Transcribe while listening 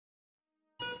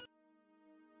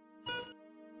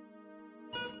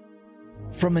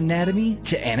From anatomy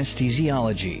to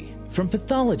anesthesiology, from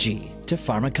pathology to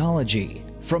pharmacology,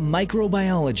 from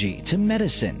microbiology to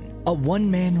medicine, a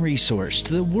one-man resource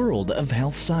to the world of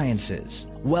health sciences.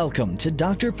 Welcome to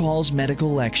Dr. Paul's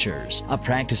Medical Lectures. A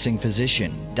practicing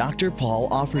physician, Dr. Paul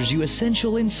offers you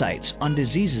essential insights on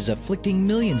diseases afflicting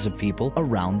millions of people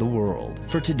around the world.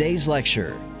 For today's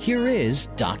lecture, here is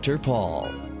Dr.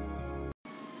 Paul.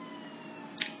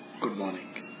 Good morning.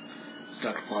 It's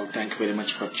Dr. Paul. Thank you very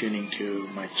much for tuning to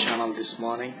my channel this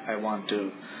morning. I want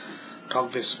to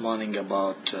talk this morning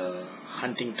about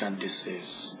Huntington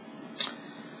disease.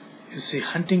 You see,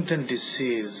 Huntington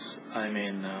disease,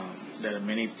 there are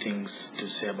many things to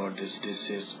say about this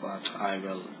disease, but I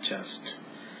will just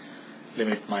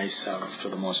limit myself to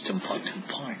the most important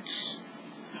points.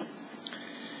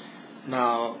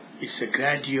 Now, it's a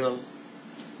gradual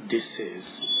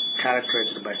disease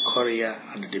characterized by chorea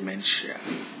and dementia,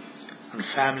 and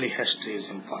family history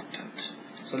is important.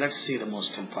 So let's see the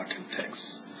most important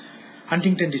things.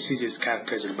 Huntington disease is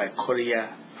characterized by chorea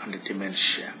and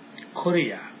dementia.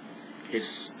 Chorea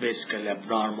is basically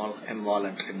abnormal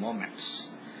involuntary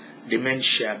movements.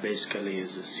 Dementia basically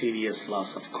is a serious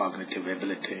loss of cognitive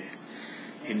ability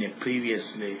in a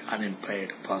previously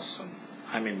unimpaired person.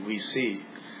 We see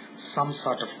some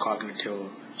sort of cognitive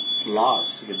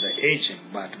loss with the aging,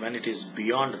 but when it is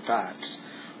beyond that,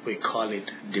 we call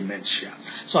it dementia.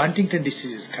 So Huntington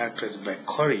disease is characterized by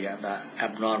chorea, the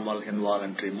abnormal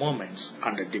involuntary movements,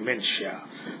 and dementia,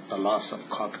 the loss of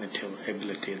cognitive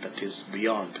ability that is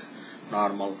beyond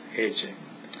normal aging.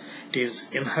 It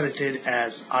is inherited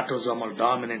as autosomal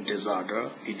dominant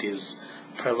disorder. It is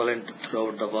prevalent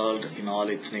throughout the world in all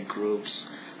ethnic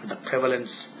groups, and the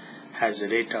prevalence has a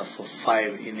rate of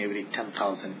 5 in every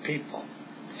 10,000 people.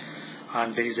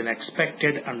 And there is an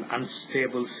expected and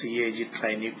unstable CAG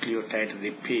trinucleotide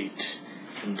repeat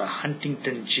in the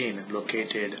Huntington gene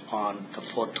located on the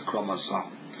 4th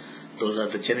chromosome. Those are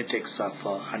the genetics of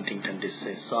Huntington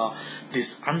disease. So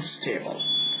this unstable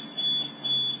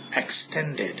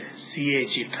extended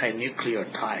CAG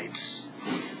trinucleotides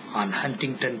on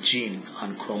Huntington gene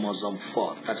on chromosome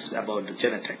 4. That's about the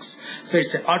genetics. So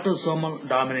it's an autosomal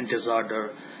dominant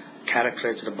disorder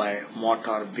characterized by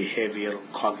motor, behavioral,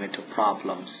 cognitive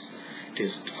problems. It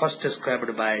is first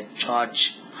described by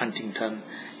George Huntington,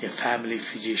 a family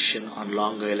physician on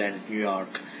Long Island, New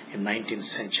York, in 19th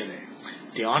century.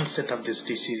 The onset of this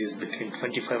disease is between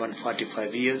 25 and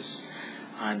 45 years,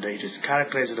 and it is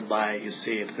characterized by,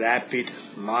 rapid,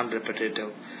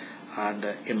 non-repetitive, and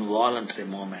involuntary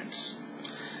movements.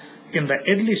 In the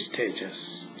early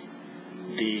stages,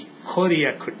 the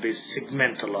chorea could be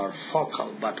segmental or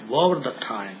focal, but over the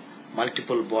time,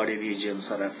 multiple body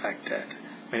regions are affected.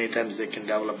 Many times they can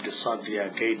develop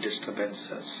dysarthria, gait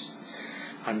disturbances,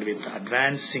 and with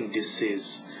advancing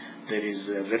disease, there is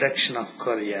a reduction of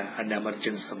chorea and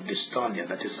emergence of dystonia,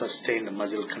 that is sustained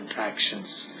muscle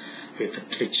contractions with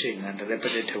twitching and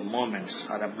repetitive movements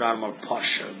or abnormal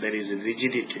posture. There is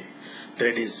rigidity.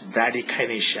 There is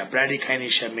bradykinesia.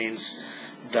 Bradykinesia means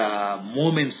the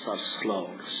movements are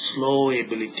slow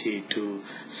ability to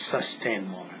sustain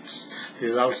movements. There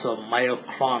is also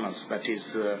myoclonus, that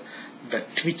is the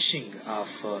twitching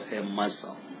of a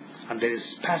muscle. And there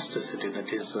is spasticity,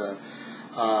 that is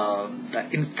the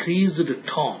increased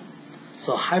tone.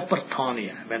 So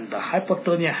hypertonia, when the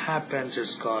hypertonia happens,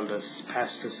 it's called as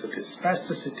spasticity.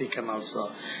 Spasticity can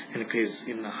also increase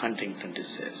in Huntington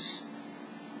disease.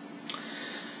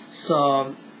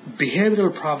 So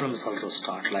behavioral problems also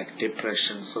start, like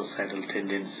depression, suicidal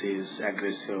tendencies,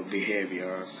 aggressive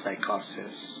behavior,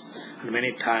 psychosis, and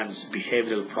many times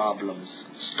behavioral problems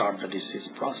start the disease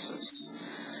process.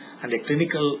 And a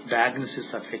clinical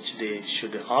diagnosis of HD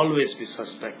should always be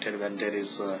suspected when there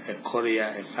is a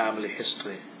chorea, a family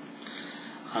history,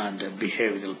 and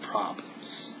behavioral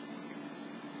problems.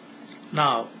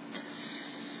 Now,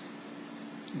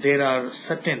 there are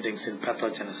certain things in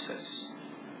pathogenesis.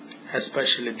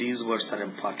 Especially these words are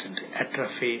important.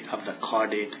 Atrophy of the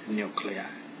caudate nuclei.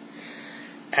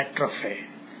 Atrophy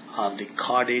of the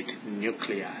caudate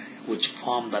nuclei, which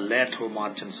form the lateral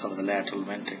margins of the lateral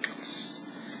ventricles.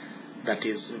 That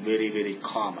is very, very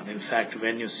common. In fact,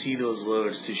 when you see those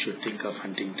words, you should think of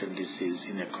Huntington disease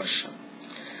in a question.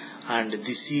 And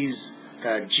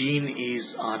the gene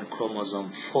is on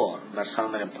chromosome 4. That's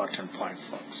another important point,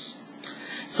 folks.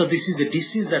 So this is a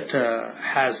disease that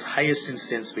has highest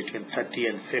incidence between 30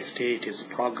 and 50. It is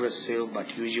progressive,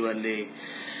 but usually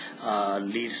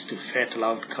leads to fatal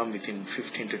outcome within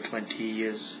 15 to 20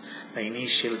 years. The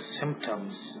initial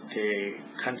symptoms, they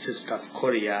consist of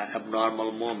chorea,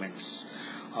 abnormal movements,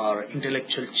 or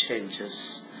intellectual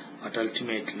changes, but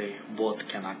ultimately both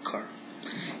can occur.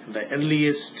 In the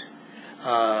earliest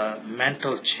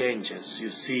mental changes, you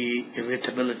see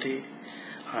irritability,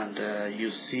 and you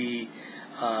see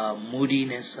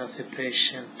moodiness of a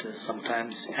patient,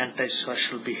 sometimes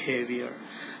antisocial behavior,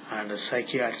 and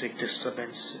psychiatric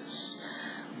disturbances.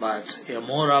 But a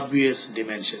more obvious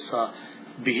dementia, so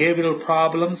behavioral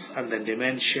problems and then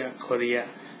dementia, chorea,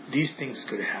 these things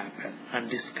could happen, and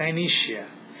dyskinesia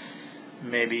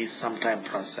may be sometime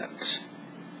present.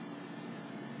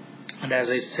 And as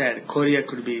I said, chorea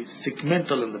could be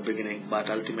segmental in the beginning, but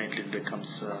ultimately it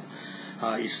becomes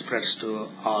it spreads to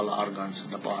all organs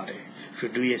in the body. If you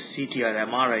do a CT or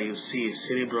MRI, you see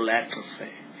cerebral atrophy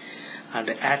and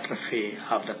atrophy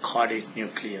of the caudate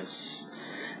nucleus.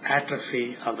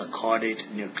 Atrophy of the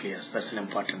caudate nucleus, that's an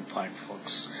important point,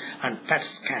 folks. And PET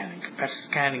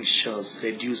scanning shows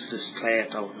reduced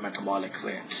striatal metabolic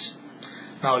rates.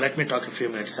 Now let me talk a few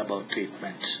minutes about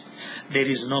treatment. There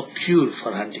is no cure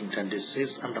for Huntington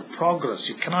disease, and the progress,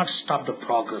 you cannot stop the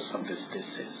progress of this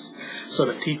disease. So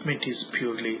the treatment is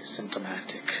purely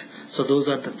symptomatic. So those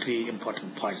are the three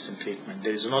important points in treatment.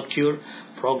 There is no cure,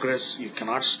 progress, you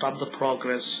cannot stop the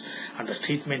progress, and the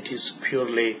treatment is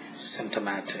purely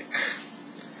symptomatic.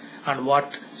 And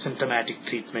what symptomatic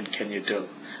treatment can you do?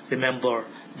 Remember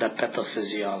the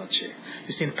pathophysiology.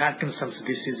 You see, in Parkinson's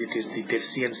disease, it is the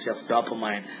deficiency of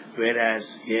dopamine,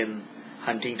 whereas in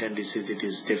Huntington disease, it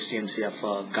is deficiency of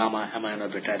gamma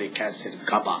aminobutyric acid,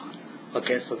 GABA.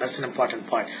 Okay, so that's an important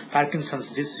point.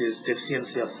 Parkinson's disease,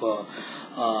 deficiency of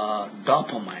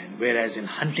dopamine, whereas in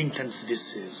Huntington's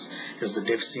disease is the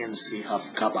deficiency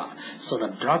of GABA. So the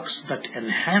drugs that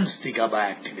enhance the GABA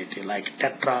activity, like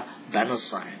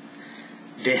tetrabenazine,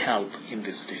 they help in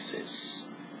this disease.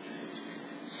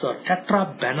 So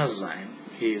tetrabenazine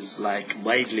is like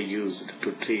widely used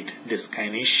to treat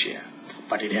dyskinesia,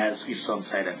 but it has its own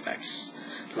side effects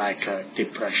like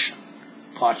depression,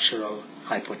 postural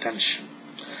hypotension,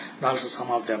 and also some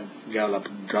of them develop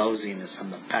drowsiness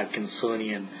and the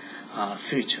Parkinsonian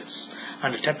features.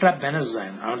 And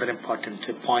tetrabenazine, another important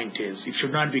point is it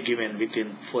should not be given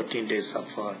within 14 days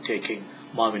of taking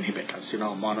MAO inhibitors,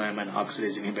 monoamine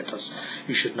oxidase inhibitors.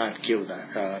 You should not give the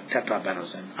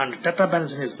tetrabenazine. And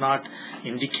tetrabenazine is not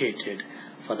indicated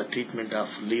for the treatment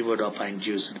of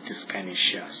levodopa-induced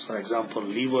dyskinesias. For example,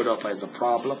 levodopa is the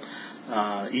problem.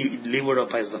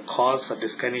 Levodopa is the cause for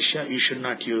dyskinesia. You should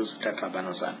not use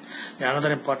tetrabenazine.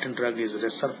 Another important drug is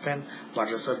reserpine, but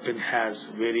reserpine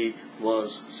has very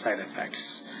worse side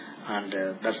effects, and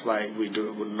that's why we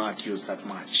would not use that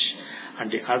much. And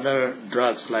the other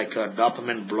drugs like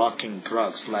dopamine blocking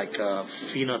drugs like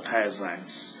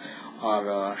phenothiazines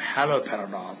or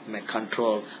haloperidol may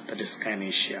control the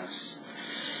dyskinesias.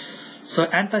 So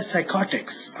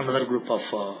antipsychotics, another group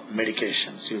of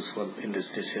medications useful in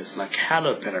this disease, like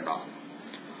haloperidol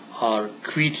or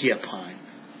quetiapine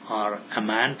or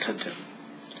amantadine.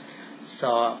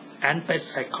 So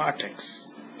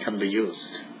antipsychotics can be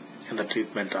used in the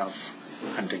treatment of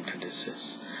Huntington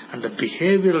disease. And the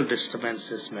behavioral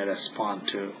disturbances may respond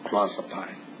to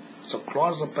clozapine. So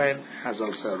clozapine has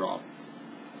also a role.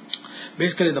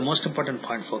 Basically, the most important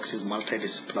point, folks, is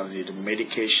multidisciplinary. The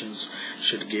medications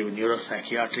should give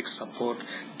neuropsychiatric support,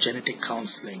 genetic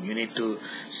counseling. You need to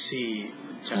see,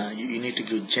 you need to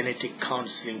give genetic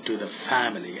counseling to the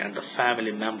family and the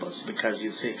family members, because you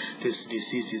say this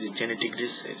disease is a genetic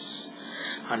disease.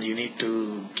 And you need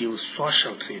to give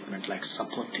social treatment like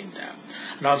supporting them.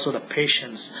 And also the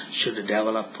patients should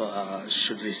develop,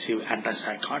 should receive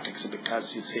antipsychotics,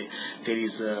 because you say there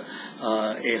is a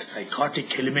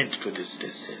psychotic element to this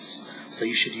disease. So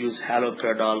you should use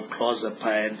haloperidol,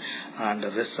 clozapine, and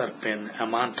reserpine,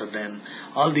 amantadine,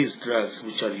 all these drugs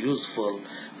which are useful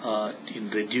in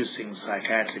reducing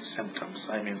psychiatric symptoms.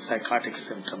 Psychotic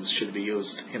symptoms should be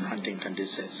used in Huntington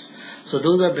disease. So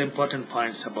those are the important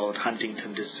points about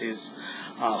Huntington disease.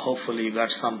 Hopefully you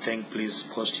got something. Please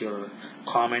post your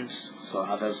comments so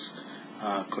others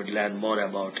could learn more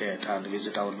about it, and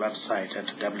visit our website at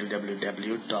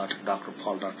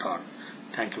www.drpaul.org.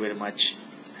 Thank you very much.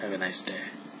 Have a nice day.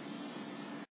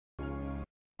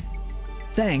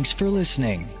 Thanks for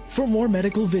listening. For more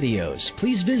medical videos,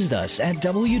 please visit us at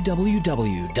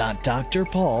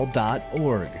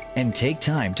www.drpaul.org and take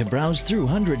time to browse through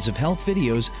hundreds of health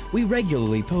videos we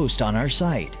regularly post on our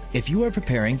site. If you are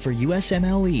preparing for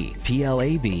USMLE,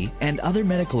 PLAB, and other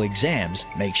medical exams,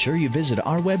 make sure you visit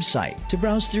our website to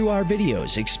browse through our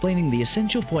videos explaining the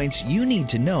essential points you need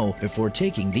to know before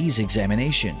taking these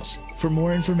examinations. For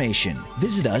more information,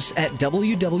 visit us at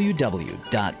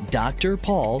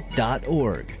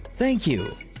www.drpaul.org. Thank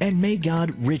you, and may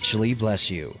God richly bless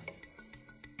you.